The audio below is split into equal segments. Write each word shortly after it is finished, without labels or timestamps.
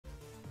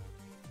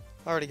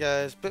Alrighty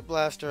guys, Bit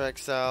Blaster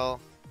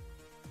XL.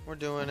 We're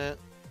doing it.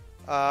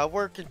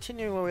 We're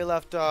continuing where we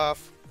left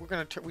off. We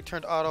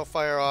turned auto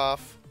fire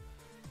off.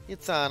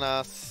 It's on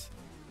us.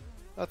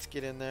 Let's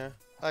get in there.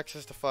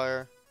 Access to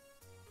fire.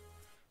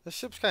 This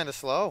ship's kind of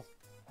slow.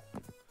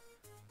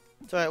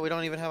 It's alright, we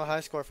don't even have a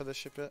high score for this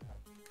ship yet.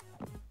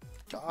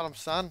 Got him,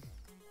 son.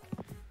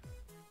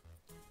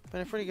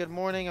 Been a pretty good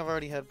morning. I've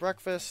already had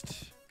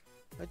breakfast.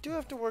 I do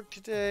have to work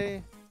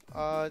today.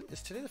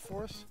 Is today the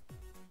 4th?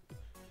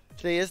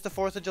 Today is the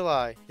 4th of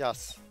July.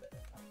 Yes.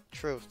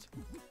 Truth.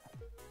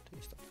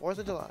 Today's the 4th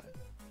of July.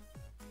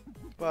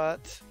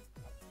 But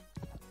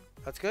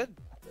that's good.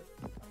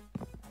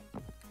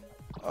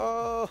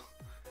 Oh,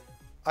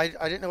 I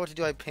didn't know what to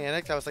do. I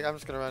panicked. I was like, I'm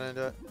just gonna run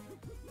into it.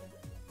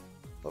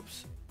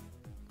 Oops.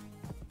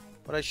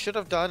 What I should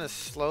have done is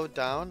slowed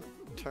down,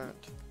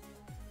 turned.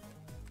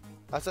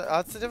 That's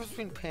the difference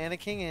between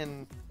panicking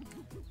and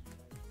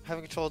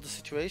having control of the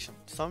situation.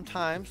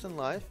 Sometimes in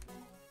life,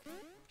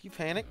 if you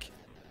panic,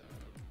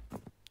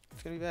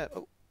 it's gonna be bad.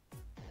 Oh.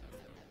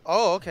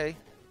 Oh, okay.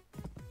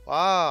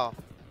 Wow.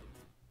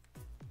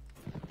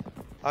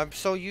 I'm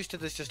so used to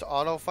this just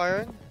auto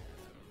firing.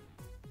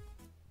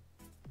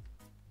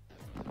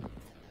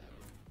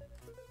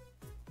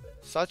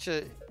 Such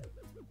a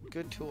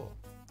good tool.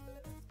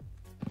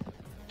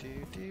 Do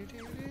do do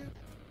do.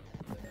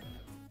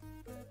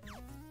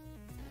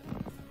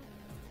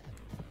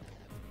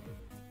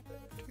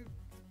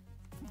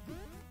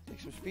 Take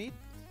some speed.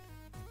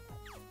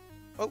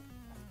 Oh.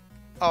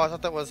 Oh, I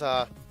thought that was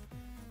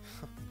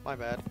my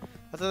bad.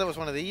 I thought that was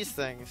one of these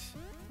things.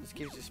 This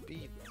gives you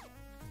speed.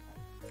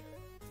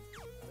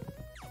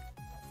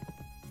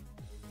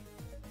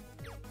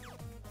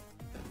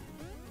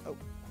 Oh.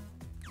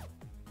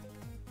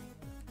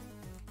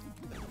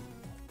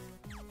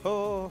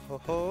 Ho ho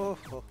ho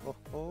ho ho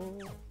ho.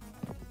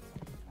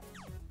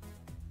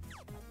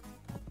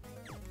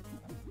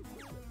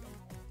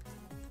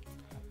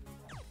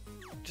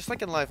 Just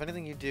like in life,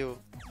 anything you do,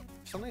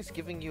 if something's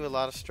giving you a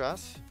lot of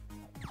stress,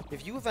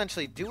 if you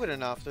eventually do it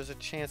enough, there's a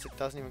chance it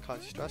doesn't even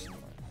cause you stress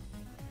anymore.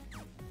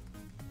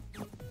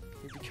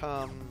 You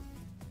become...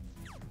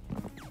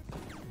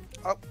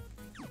 Oh!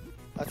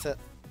 That's it.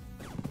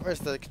 Where's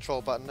the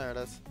control button? There it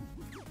is.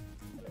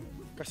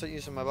 Gotta start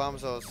using my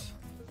bombs.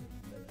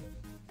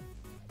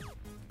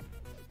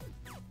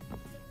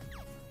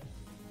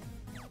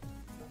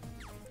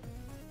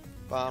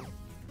 Bomb.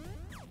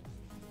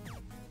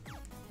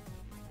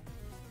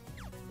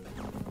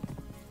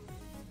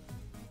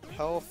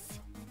 Health.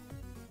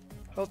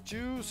 Health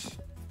juice.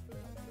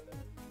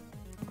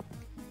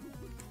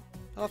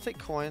 I'll take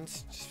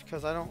coins just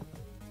because I don't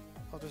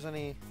know if there's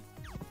any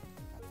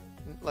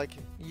like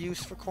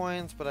use for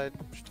coins, but I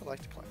still like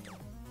to collect them.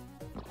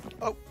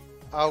 Oh,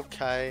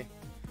 okay.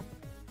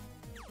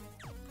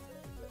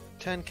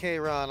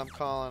 10k run, I'm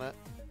calling it.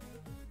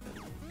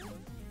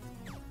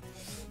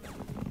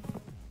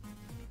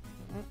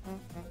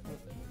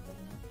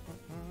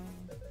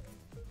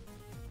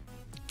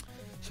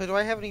 So do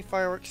I have any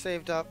fireworks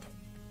saved up?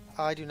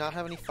 I do not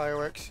have any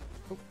fireworks.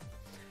 Oop.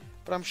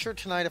 But I'm sure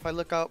tonight if I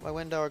look out my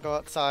window or go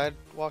outside,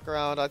 walk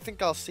around, I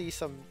think I'll see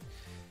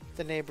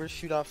the neighbors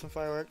shoot off some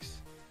fireworks.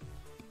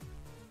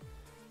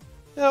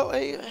 You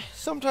know,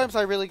 sometimes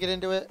I really get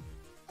into it.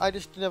 I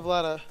just didn't have a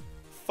lot of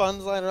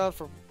funds lying around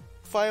for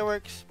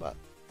fireworks, but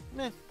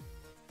meh.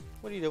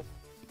 What do you do?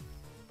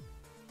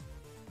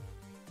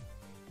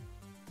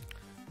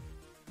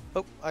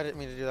 Oh, I didn't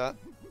mean to do that.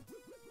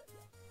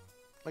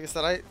 Like I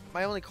said,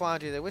 my only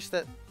quandary, I wish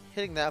that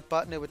hitting that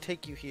button, it would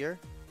take you here.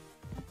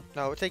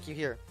 No, it would take you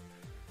here.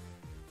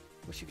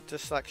 Wish you could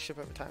just select ship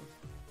every time.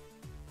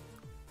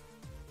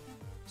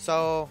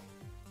 So,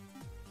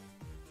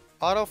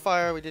 auto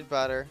fire, we did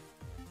better.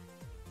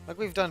 Like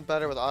we've done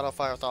better with auto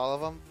fire with all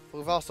of them. But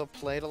we've also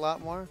played a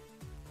lot more.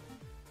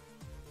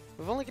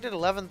 We've only did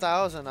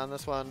 11,000 on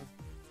this one.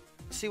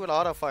 Let's see what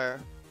auto fire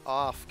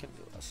off can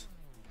do us.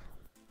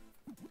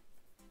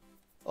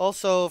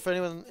 Also, for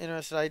anyone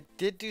interested, I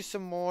did do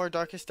some more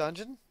Darkest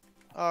Dungeon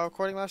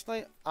recording last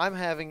night. I'm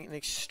having an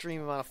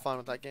extreme amount of fun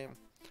with that game.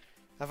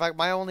 In fact,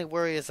 my only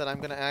worry is that I'm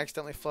going to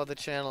accidentally flood the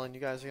channel and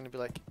you guys are going to be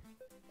like,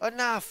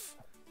 enough!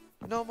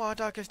 No more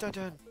Darkest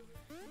Dungeon!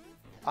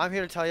 I'm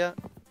here to tell you,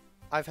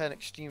 I've had an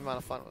extreme amount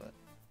of fun with it.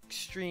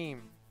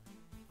 Extreme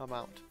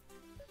amount.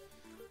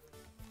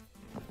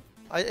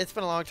 It's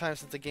been a long time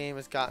since the game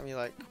has got me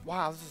like,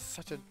 wow, this is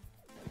such a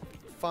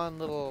fun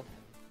little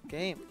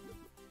game.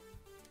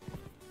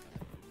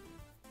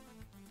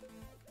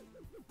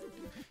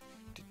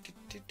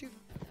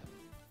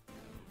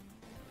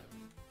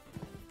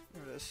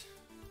 There it is.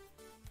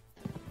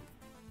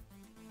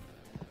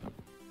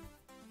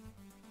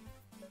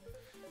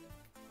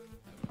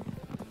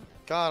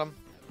 Got him.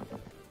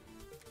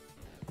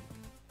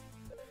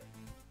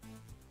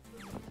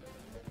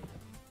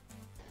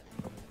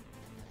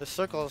 The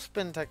circle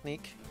spin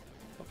technique.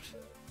 Oops.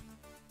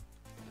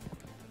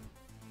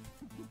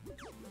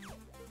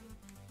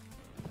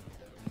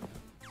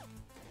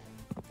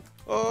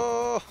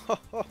 Oh!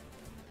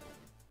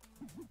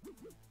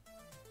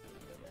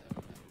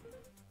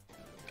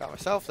 Got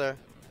myself there.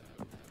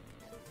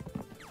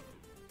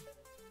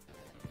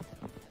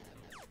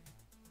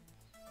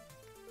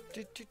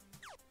 Do, do,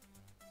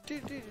 do,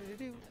 do, do,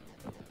 do.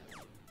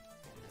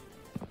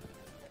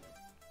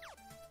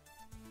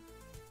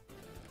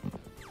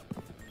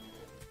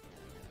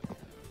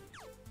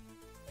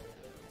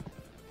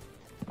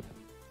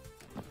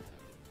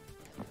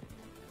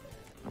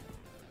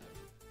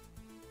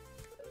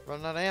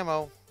 Running out of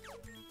ammo.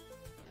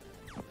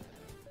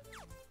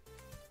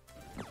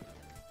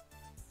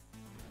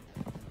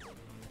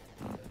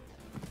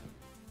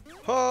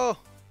 Oh!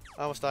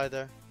 I almost died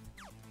there.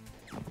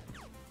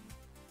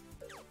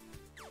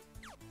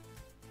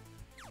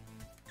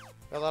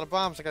 Got a lot of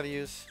bombs I gotta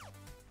use.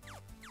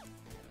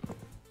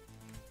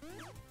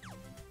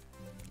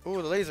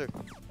 Ooh, the laser.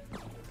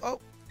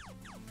 Oh!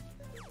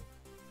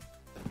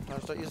 Time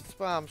to start using these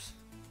bombs.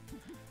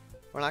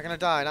 We're not gonna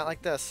die, not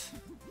like this.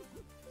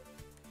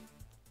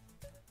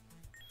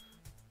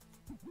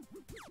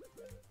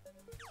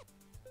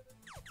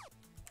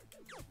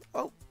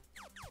 Oh!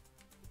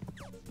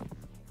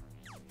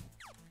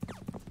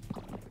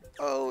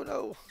 Oh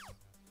no!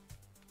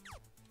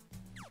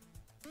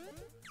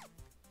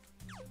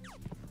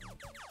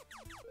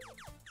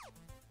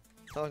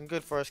 Not looking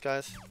good for us,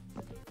 guys.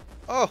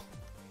 Oh!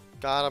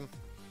 Got him.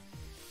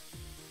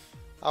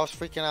 I was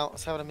freaking out. I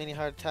was having a mini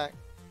heart attack.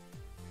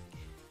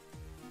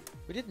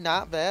 We did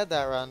not bad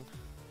that run.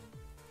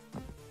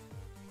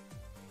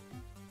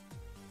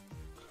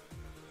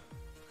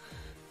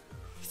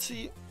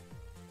 See,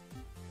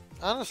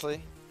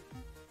 honestly,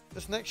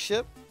 this next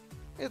ship,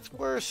 it's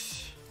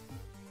worse.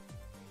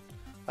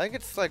 I think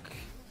it's like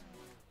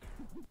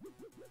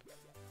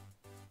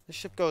this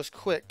ship goes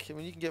quick. I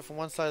mean, you can get from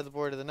one side of the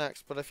board to the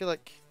next, but I feel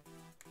like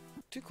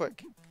too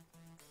quick.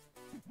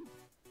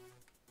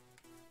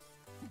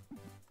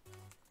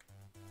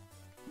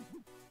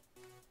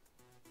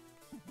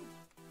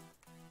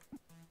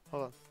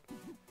 Hold on.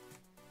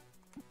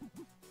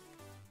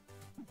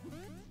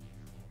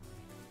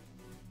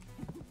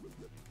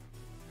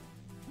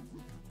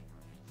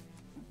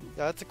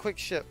 Yeah, it's a quick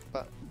ship,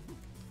 but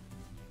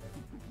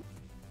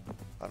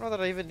I don't know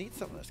that I even need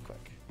something this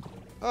quick.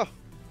 Oh!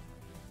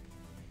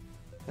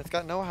 It's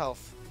got no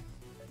health.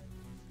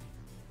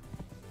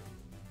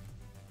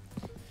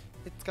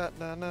 It's got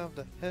none of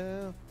the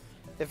hell.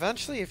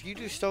 Eventually, if you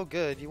do so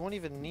good, you won't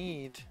even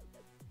need...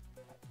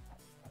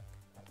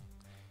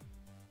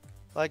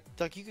 Like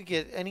you could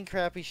get any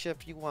crappy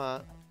ship you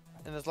want,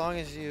 and as long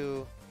as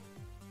you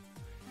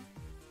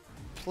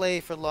play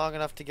for long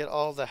enough to get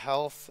all the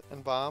health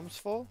and bombs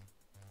full,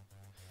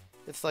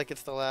 it's like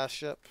it's the last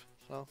ship.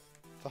 So,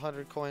 it's a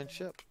 100 coin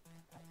ship.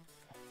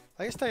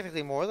 I guess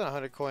technically more than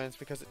 100 coins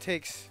because it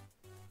takes...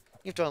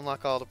 You have to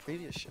unlock all the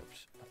previous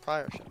ships,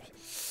 prior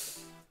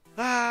ships.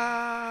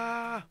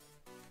 Ah!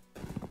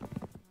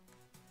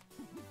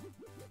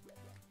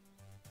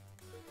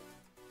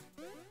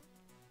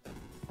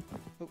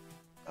 Oop.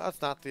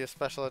 That's not the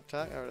special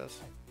attack. There it is.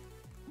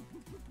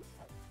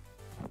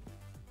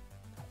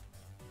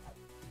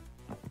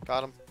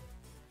 Got him.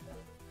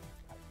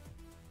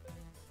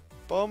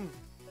 Boom.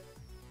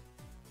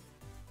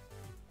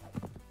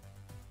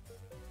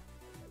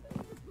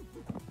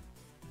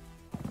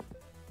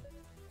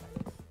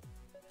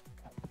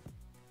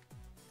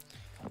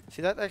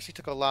 See, that actually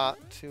took a lot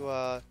to,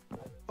 oh,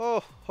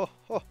 ho, ho,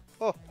 ho,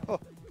 ho.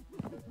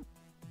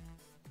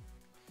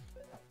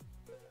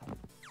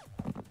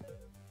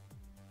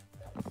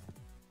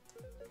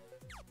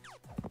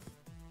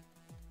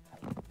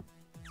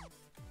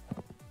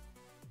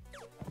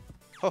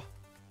 Ho.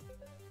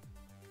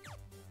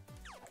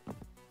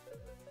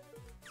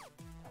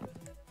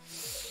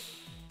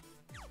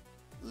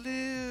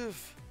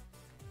 Live.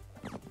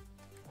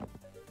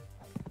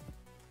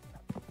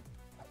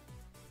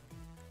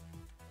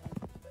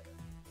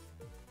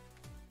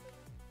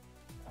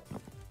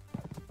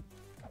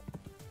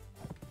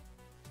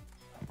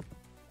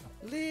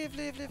 Leave,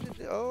 leave, leave, leave,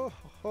 leave. Oh,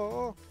 ho,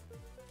 ho.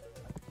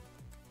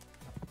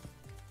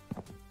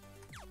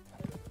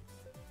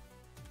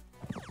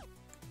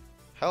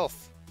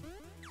 Health.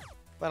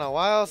 Been a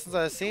while since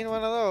I've seen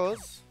one of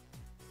those.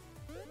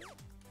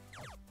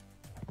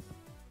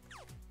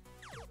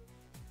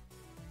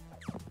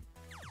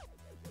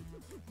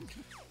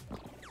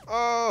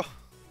 Oh!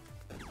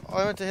 Oh,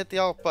 I meant to hit the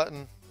alt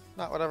button.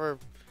 Not whatever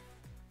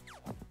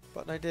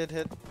button I did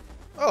hit.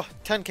 Oh,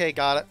 10k,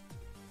 got it.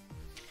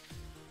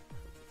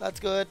 That's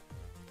good.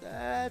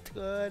 That's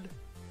good.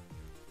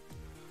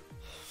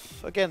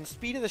 Again,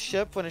 speed of the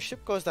ship, when a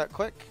ship goes that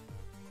quick,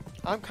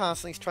 I'm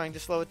constantly trying to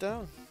slow it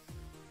down.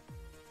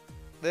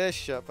 This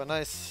ship, a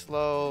nice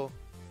slow...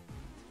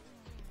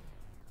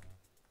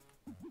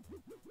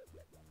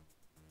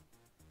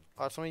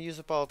 Oh, somebody use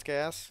up all its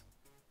gas.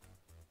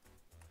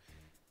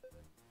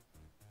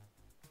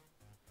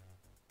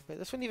 Wait,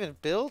 this one even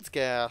builds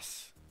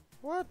gas.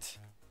 What?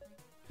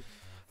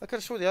 I could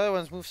have sworn the other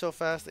ones move so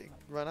fast they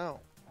run out.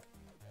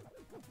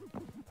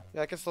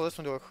 Yeah, I can slow this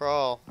one to a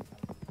crawl.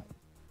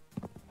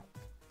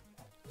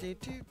 Do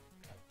do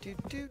do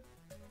do.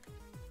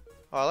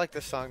 Oh, I like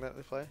this song that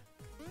they play.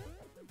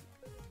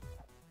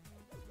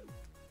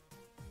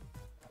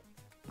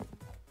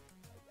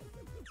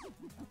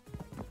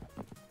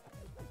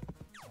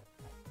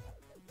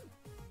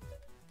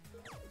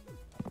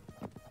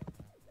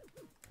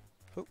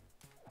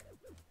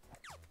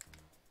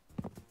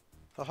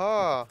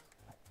 Aha!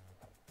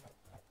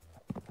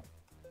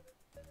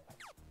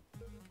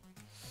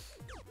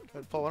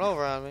 Tried to pull one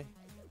over on me.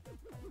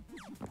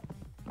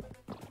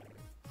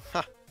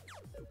 Ha!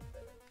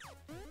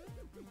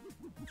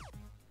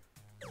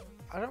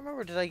 I don't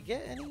remember, did I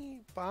get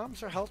any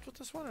bombs or health with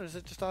this one, or does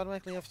it just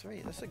automatically have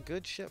 3? This is a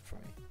good ship for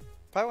me.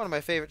 Probably one of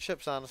my favorite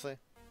ships, honestly.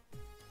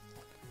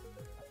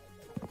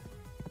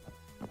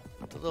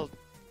 The little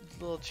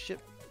ship.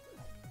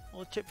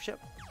 Little chip ship.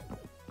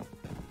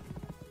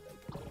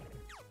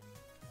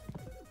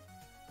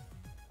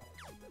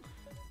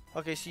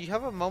 Okay, so you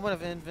have a moment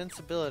of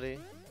invincibility.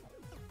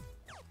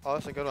 Oh,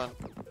 that's a good one.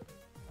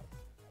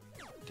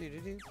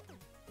 Doo-doo-doo.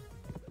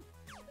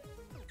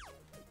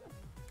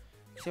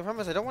 See, the problem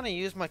is I don't want to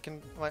use my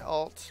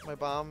alt, my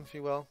bomb, if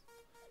you will,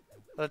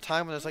 at a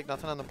time when there's like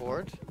nothing on the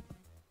board.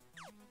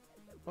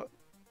 What?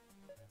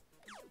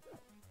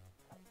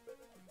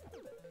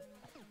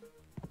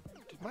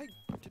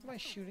 Did my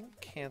shooting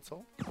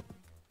cancel?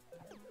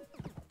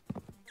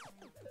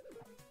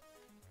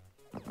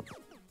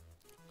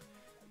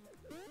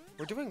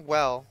 We're doing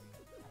well.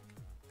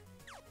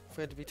 If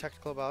we had to be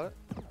technical about it.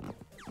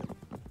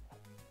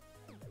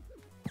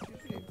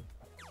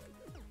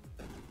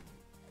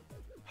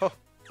 Oh.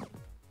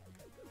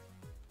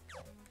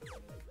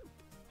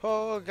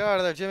 Oh, get out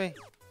of there, Jimmy.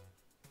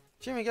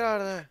 Jimmy, get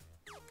out of there.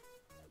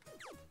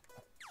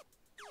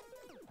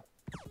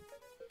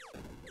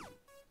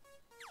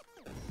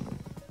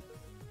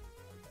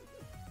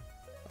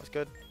 That was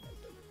good.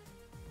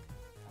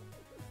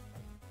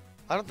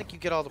 I don't think you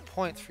get all the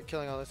points for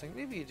killing all those things.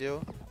 Maybe you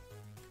do.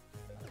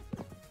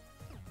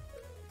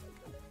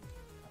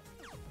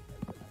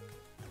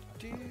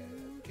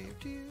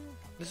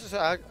 This is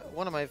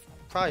one of my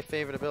probably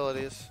favorite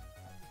abilities.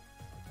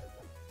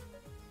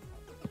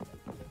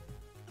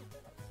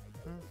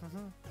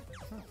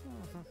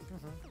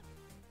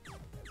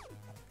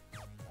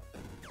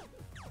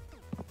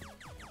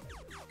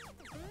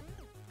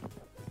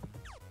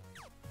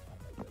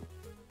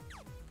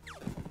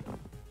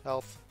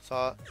 Health,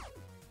 saw it.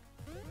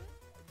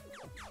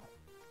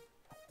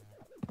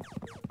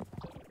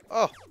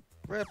 Oh,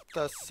 rip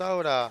the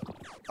soda.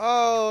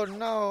 Oh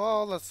no,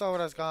 all the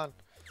soda's gone.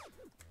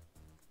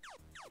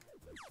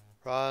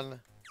 Run.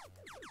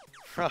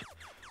 Run.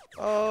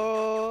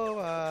 Oh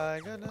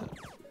my goodness.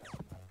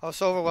 I was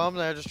so overwhelmed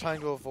there just trying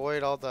to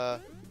avoid all the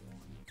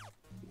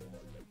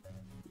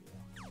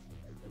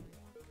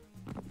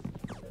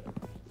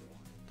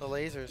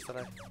lasers that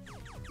I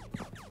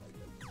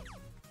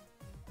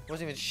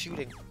wasn't even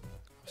shooting. I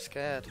was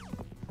scared.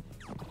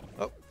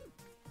 Oh.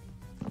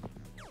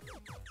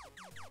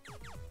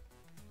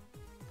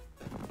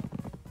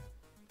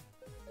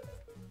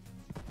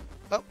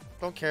 Oh,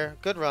 don't care.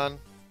 Good run.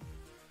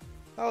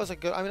 That was a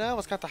good... I mean, I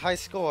almost got the high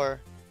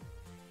score.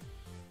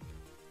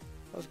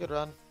 That was a good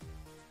run.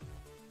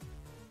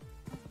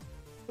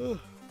 Whew.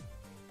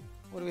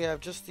 What do we have?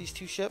 Just these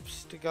 2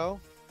 ships to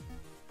go?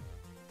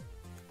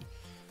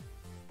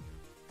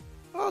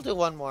 I'll do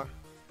one more.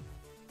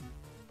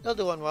 I'll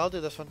do one more. I'll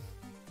do this one.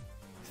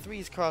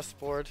 3's across the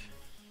board.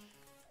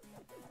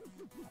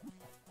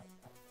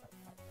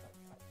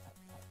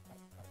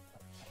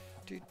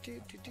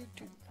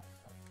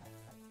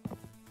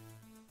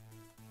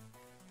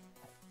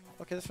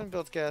 Okay, this one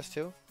builds gas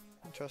too.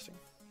 Interesting.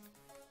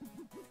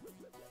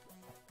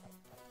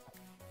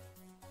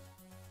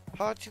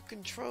 Hard to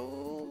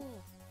control.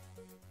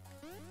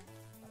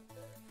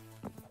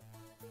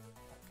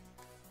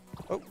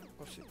 Oh,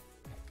 whoopsie.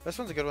 This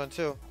one's a good one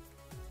too.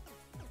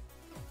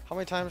 How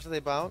many times do they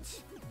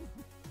bounce?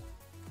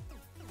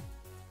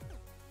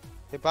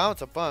 They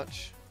bounce a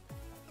bunch.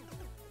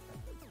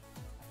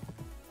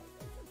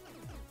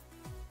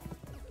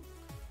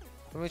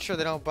 I'll make sure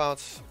they don't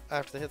bounce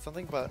after they hit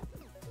something, but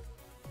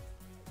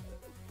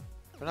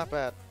they're not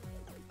bad.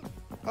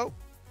 Oh,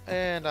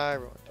 and I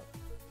ruined it.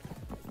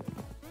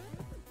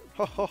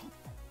 Ho ho.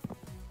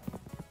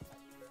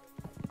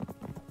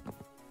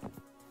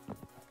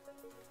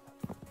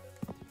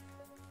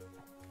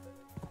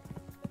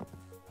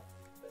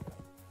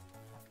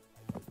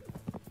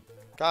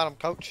 Got him,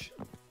 coach.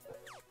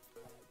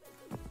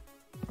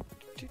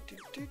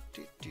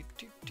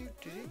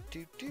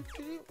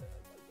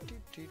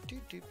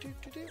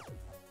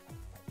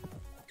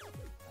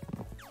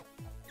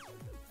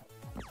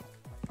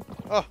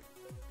 Oh.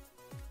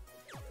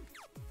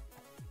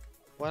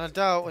 When in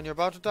doubt, when you're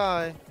about to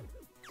die,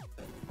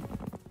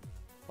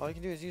 all you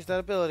can do is use that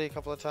ability a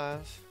couple of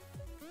times.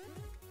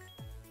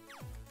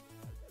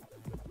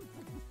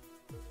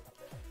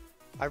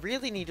 I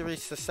really need to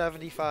reach the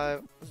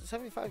 75. Was it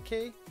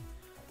 75k?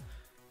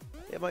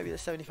 It might be the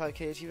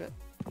 75k achievement.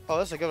 Oh,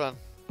 that's a good one.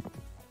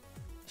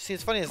 See,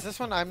 it's funny is this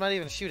one I'm not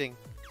even shooting.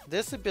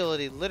 This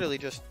ability literally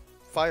just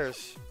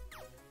fires.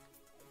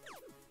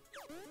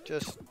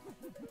 Just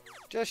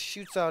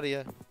shoots out of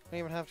you. Don't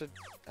even have to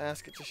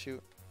ask it to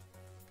shoot.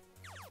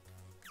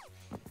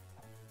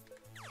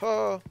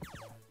 Oh.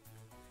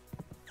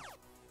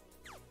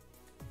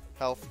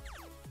 Health.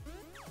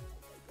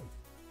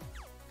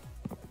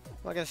 I'm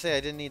not gonna say I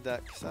didn't need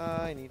that, because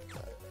I need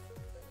that.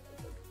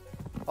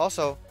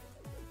 Also,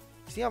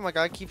 see how my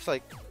guy keeps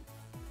like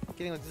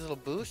getting like these little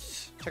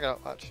boosts? Check it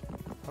out, watch.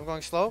 I'm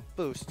going slow,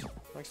 boost.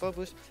 Going slow,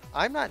 boost.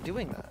 I'm not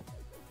doing that.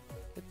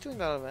 It's doing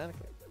that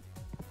automatically.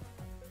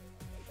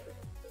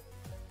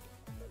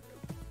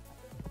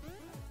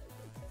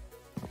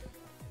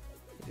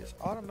 It is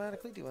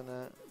automatically doing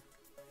that.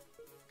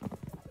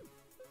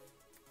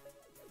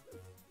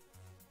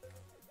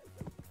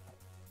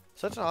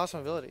 Such an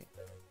awesome ability.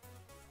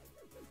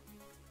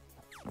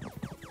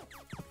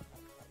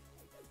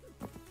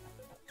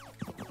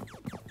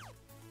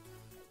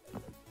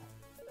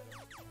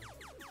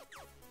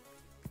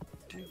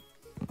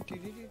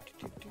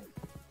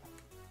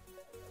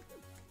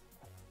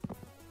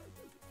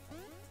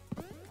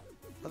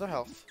 Other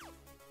health.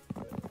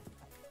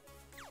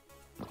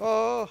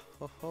 Oh,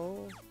 ho,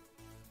 ho.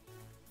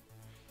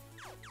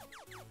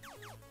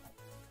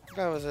 That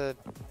guy was a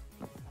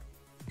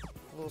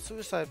little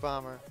suicide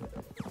bomber.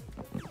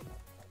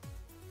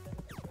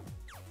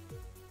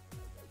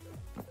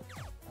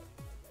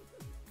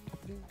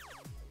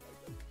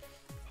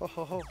 Ho,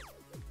 ho, ho.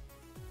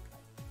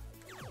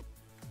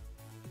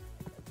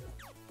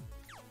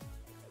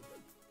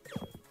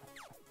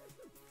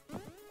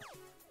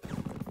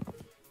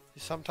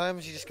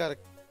 Sometimes you just gotta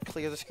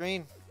clear the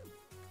screen.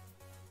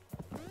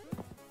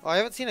 Oh, I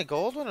haven't seen a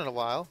gold one in a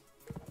while.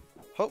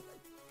 Hope.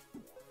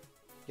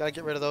 Gotta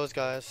get rid of those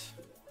guys.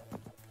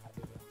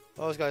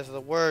 Those guys are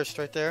the worst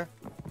right there.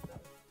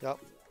 Yep.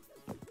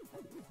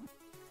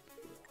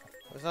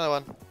 There's another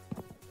one.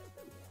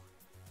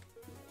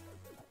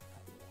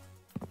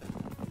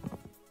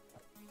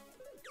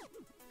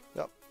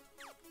 Yep.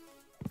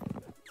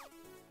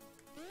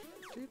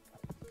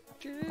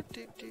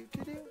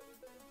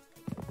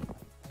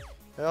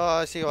 Oh,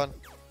 I see one.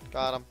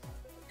 Got him.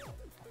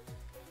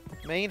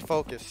 Main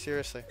focus,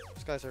 seriously.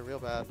 These guys are real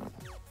bad.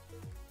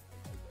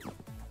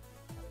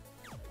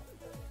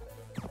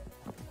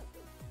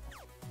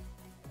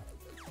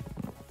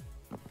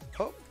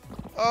 Oh,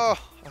 oh!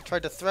 I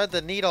tried to thread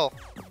the needle.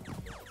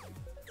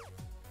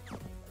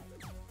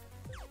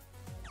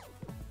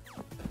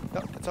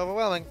 Yep, it's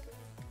overwhelming.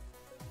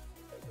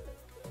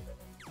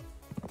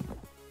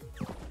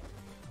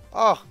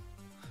 Oh!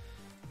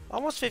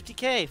 Almost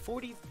 50k.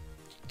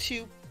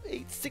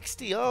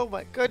 42,860. Oh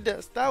my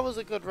goodness, that was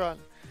a good run.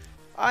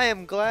 I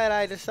am glad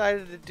I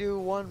decided to do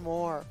one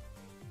more.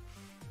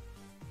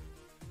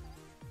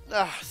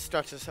 Ah,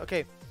 structures.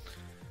 Okay.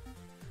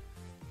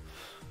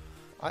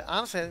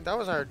 Honestly, I think that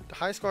was our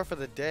high score for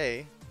the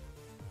day.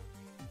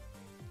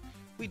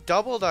 We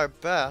doubled our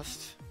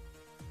best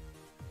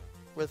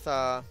with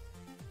no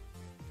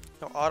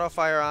auto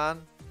fire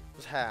on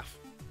was half.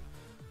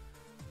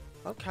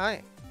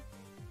 Okay.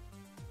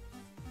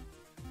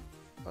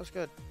 That was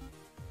good.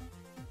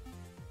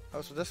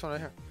 Oh, so this one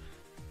right here.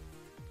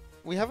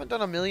 We haven't done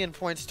 1,000,000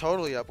 points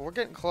total yet, but we're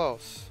getting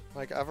close.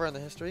 Like ever in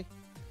the history.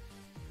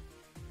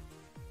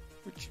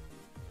 Which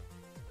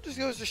just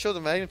goes to show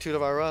the magnitude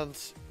of our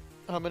runs.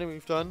 How many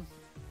we've done,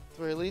 at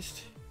the very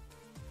least.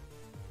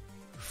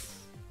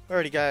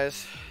 Alrighty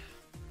guys.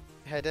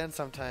 Head in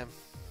sometime.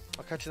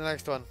 I'll catch you in the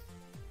next one.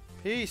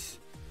 Peace.